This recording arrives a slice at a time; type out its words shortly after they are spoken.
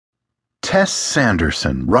Tess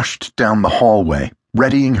Sanderson rushed down the hallway,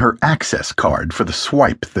 readying her access card for the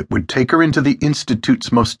swipe that would take her into the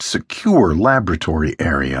Institute's most secure laboratory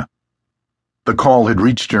area. The call had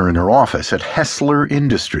reached her in her office at Hessler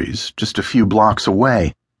Industries, just a few blocks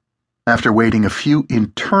away. After waiting a few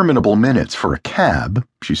interminable minutes for a cab,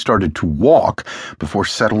 she started to walk before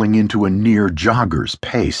settling into a near jogger's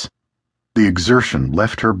pace. The exertion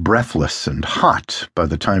left her breathless and hot by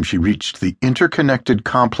the time she reached the interconnected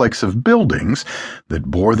complex of buildings that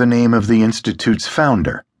bore the name of the Institute's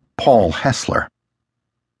founder, Paul Hessler.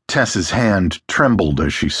 Tess's hand trembled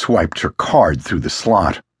as she swiped her card through the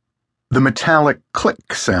slot. The metallic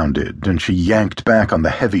click sounded, and she yanked back on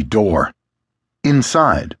the heavy door.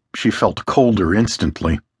 Inside, she felt colder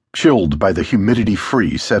instantly, chilled by the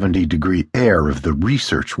humidity-free 70-degree air of the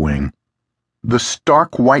research wing. The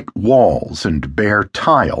stark white walls and bare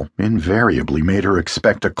tile invariably made her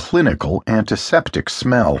expect a clinical antiseptic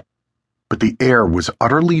smell, but the air was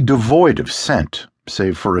utterly devoid of scent,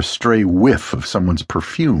 save for a stray whiff of someone's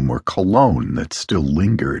perfume or cologne that still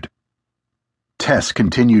lingered. Tess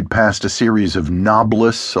continued past a series of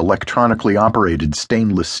knobless, electronically operated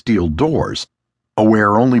stainless steel doors,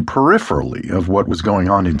 aware only peripherally of what was going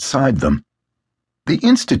on inside them. The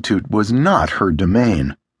Institute was not her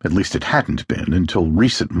domain. At least it hadn't been until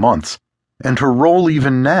recent months, and her role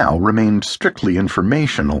even now remained strictly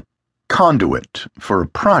informational, conduit for a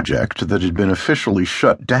project that had been officially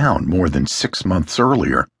shut down more than 6 months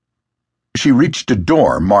earlier. She reached a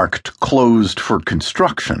door marked "Closed for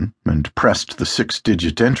Construction" and pressed the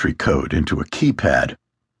 6-digit entry code into a keypad.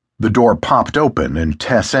 The door popped open and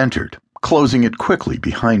Tess entered, closing it quickly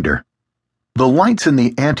behind her. The lights in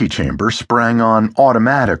the antechamber sprang on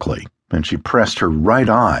automatically, and she pressed her right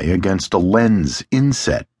eye against a lens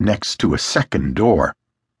inset next to a second door.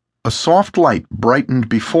 A soft light brightened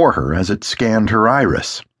before her as it scanned her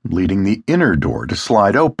iris, leading the inner door to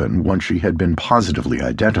slide open once she had been positively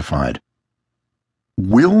identified.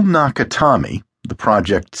 Will Nakatami, the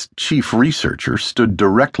project's chief researcher, stood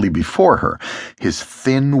directly before her, his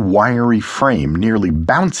thin, wiry frame nearly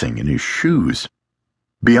bouncing in his shoes.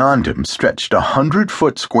 Beyond him stretched a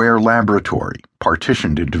 100-foot square laboratory,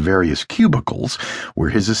 partitioned into various cubicles,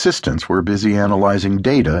 where his assistants were busy analyzing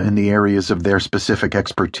data in the areas of their specific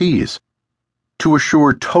expertise. To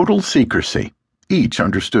assure total secrecy, each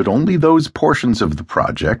understood only those portions of the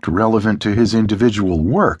project relevant to his individual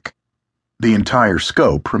work. The entire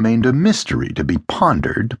scope remained a mystery to be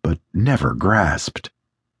pondered, but never grasped.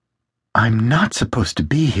 "I'm not supposed to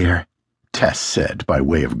be here," Tess said by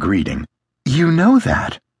way of greeting. "You know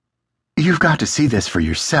that." "You've got to see this for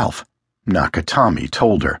yourself," Nakatami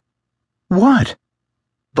told her. "What?"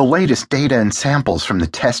 "The latest data and samples from the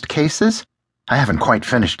test cases. I haven't quite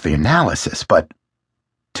finished the analysis, but—"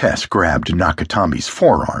 Tess grabbed Nakatami's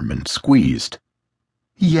forearm and squeezed.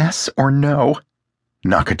 "Yes or no?"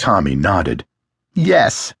 Nakatami nodded.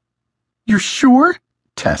 "Yes." "You're sure?"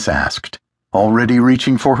 Tess asked, already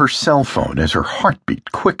reaching for her cell phone as her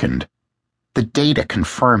heartbeat quickened. "The data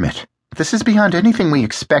confirm it. This is beyond anything we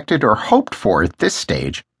expected or hoped for at this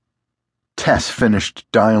stage." Tess finished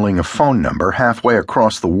dialing a phone number halfway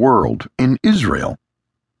across the world, in Israel,